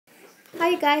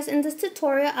Hi guys, in this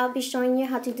tutorial I'll be showing you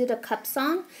how to do the cup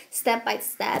song step by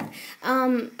step. I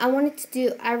don't know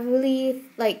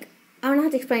how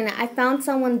to explain it. I found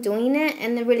someone doing it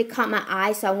and it really caught my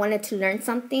eye, so I wanted to learn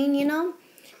something,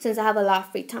 since I have a lot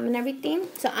of free time and everything.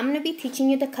 So I'm going to be teaching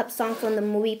you the cup song from the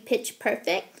movie Pitch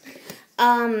Perfect.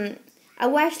 I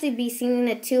will actually be singing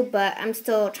it too, but I'm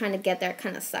still trying to get there.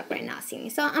 Kind of suck right now singing.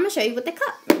 So I'm going to show you with the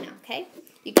cup right now, okay?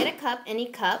 You get a cup, any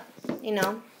cup,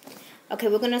 Okay,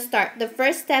 we're going to start. The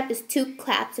first step is 2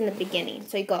 claps in the beginning.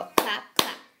 So you go clap,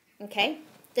 clap, okay?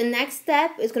 The next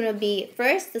step is going to be the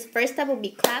first step will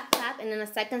be clap, clap, and then the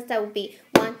second step will be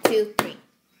 1, 2, 3.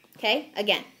 Okay?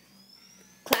 Again.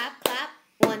 Clap, clap,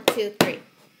 1, 2, 3.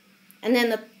 And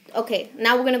then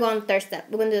now we're going to go on the third step.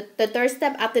 We're going to do the third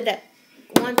step after that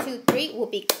 1, 2, 3 will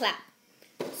be clap.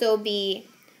 So it'll be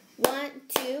 1,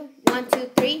 2, 1, 2,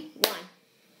 3, 1.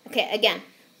 Okay, again.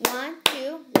 1,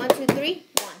 2, 1, 2, 3,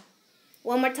 1.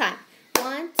 One more time.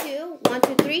 1, 2, 1,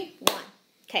 2, 3, 1.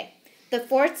 Okay. The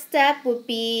fourth step would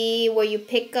be where you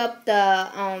pick up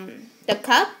the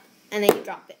cup and then you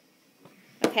drop it.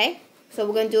 Okay? So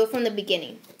we're going to do it from the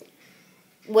beginning.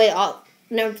 With all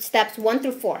steps 1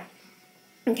 through 4.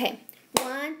 Okay.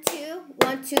 1, 2,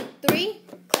 1, 2, 3,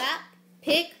 clap,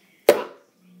 pick, drop.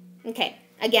 Okay.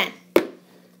 Again.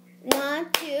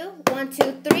 1, 2, 1,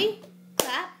 2, 3,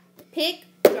 clap, pick,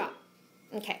 drop.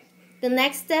 Okay. The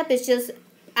next step is just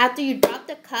after you drop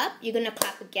the cup, you're going to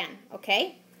clap again,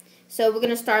 okay? So we're going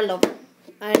to start over,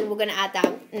 and we're going to add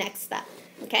that next step,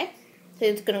 okay? So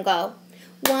it's going to go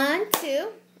 1, 2,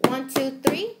 1, 2,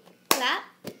 3, clap,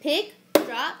 pick,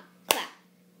 drop, clap.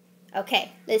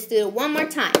 Okay, let's do it one more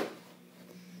time.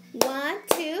 1,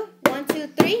 2, 1, 2,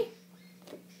 3,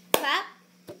 clap,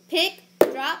 pick,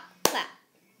 drop, clap.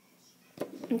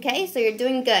 Okay, so you're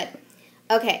doing good.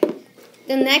 Okay,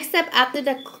 the next step after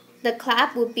the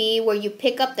clap would be where you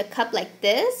pick up the cup like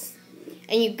this,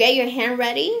 and you get your hand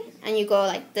ready, and you go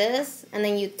like this, and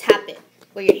then you tap it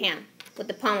with your hand, with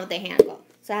the palm of the hand go.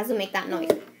 So it has to make that noise.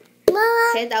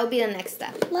 Okay, that would be the next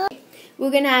step.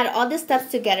 We're going to add all the steps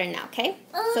together now, okay?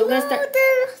 So we're going to start.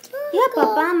 Yeah,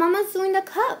 Papa, Mama's doing the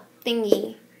cup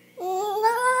thingy.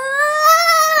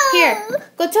 Here,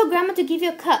 go tell Grandma to give you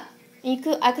a cup.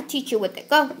 And I could teach you with it.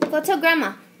 Go tell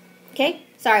Grandma. Okay?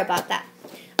 Sorry about that.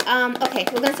 Okay,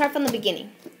 we're going to start from the beginning.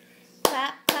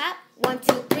 Clap, clap, 1,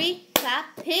 2, 3, clap,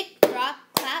 pick, drop,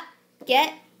 clap,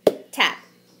 get, tap.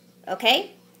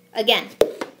 Okay? Again.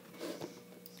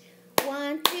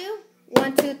 1, 2,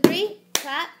 1, 2, 3,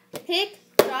 clap, pick,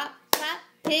 drop, clap,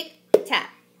 pick,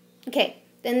 tap. Okay,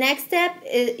 the next step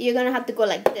is you're going to have to go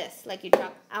like this, like you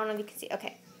drop. I don't know if you can see.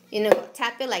 Okay, you're going to go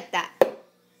tap it like that.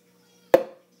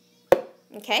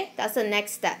 Okay, that's the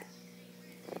next step.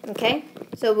 Okay,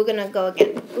 so we're going to go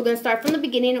again. We're going to start from the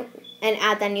beginning and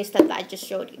add that new step that I just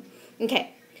showed you.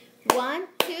 Okay, 1,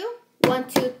 2, 1,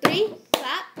 2, 3,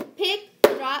 clap, pick,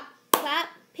 drop, clap,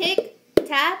 pick,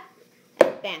 tap,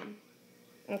 and bam.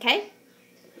 Okay,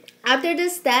 after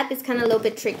this step, it's kind of a little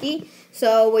bit tricky.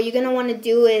 So what you're going to want to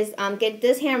do is get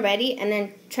this hand ready and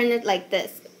then turn it like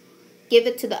this. Give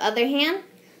it to the other hand.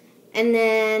 And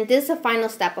then this is a final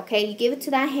step, okay? You give it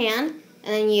to that hand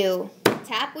and then you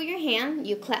tap with your hand,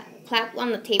 you clap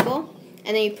on the table,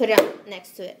 and then you put it up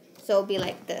next to it. So it'll be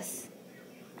like this.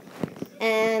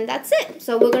 And that's it.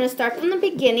 So we're going to start from the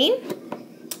beginning.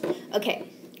 Okay,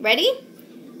 ready?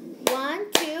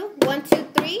 1, 2, 1, 2,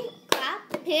 3,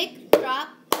 clap, pick, drop,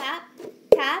 clap,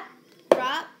 tap,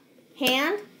 drop,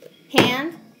 hand,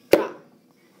 hand, drop.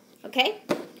 Okay?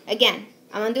 Again,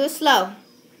 I'm going to do it slow.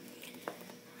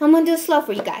 I'm going to do it slow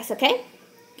for you guys, okay?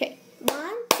 Okay.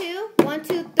 1, 2, 1,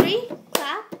 2, 3,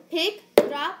 clap, pick,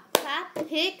 drop, clap,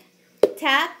 pick,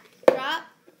 tap, drop,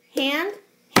 hand,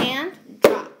 hand,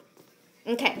 drop.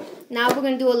 Okay, now we're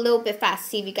going to do a little bit fast.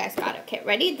 See if you guys got it. Okay,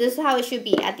 ready? This is how it should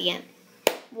be at the end.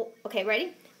 Okay,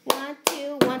 ready? 1,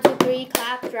 2, 1, 2, 3,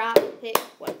 clap, drop, pick,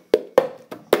 what?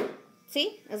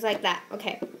 See? It's like that.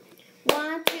 Okay.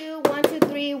 1, 2, 1, 2,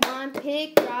 3, 1,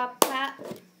 pick, drop, clap,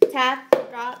 tap,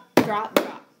 drop, drop,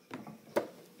 drop.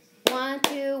 1,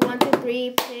 2, 1, 2,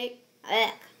 3, pick,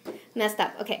 messed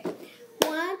up. Okay.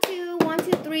 1, 2, 1,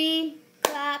 2, 3,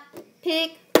 clap,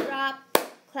 pick, drop,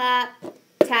 clap,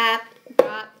 tap,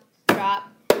 drop, drop,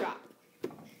 drop.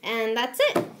 And that's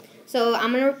it. So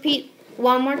I'm going to repeat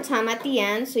one more time at the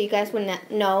end so you guys will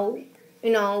know,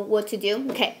 what to do.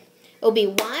 Okay. It'll be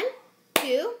 1,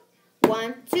 2,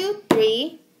 1, 2,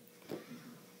 3,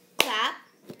 clap,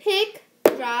 pick,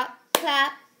 drop,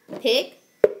 clap, pick,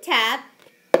 tap,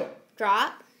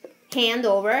 drop, hand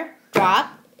over,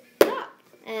 drop, drop.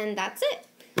 And that's it.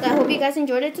 So I hope you guys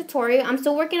enjoyed the tutorial. I'm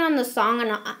still working on the song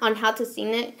on how to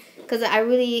sing it because I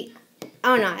really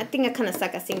I don't know. I think I kind of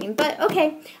suck at singing. But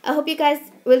okay. I hope you guys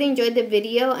really enjoyed the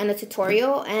video and the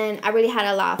tutorial. And I really had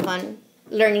a lot of fun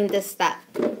learning this step.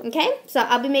 Okay? So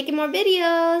I'll be making more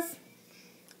videos.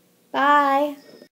 Bye.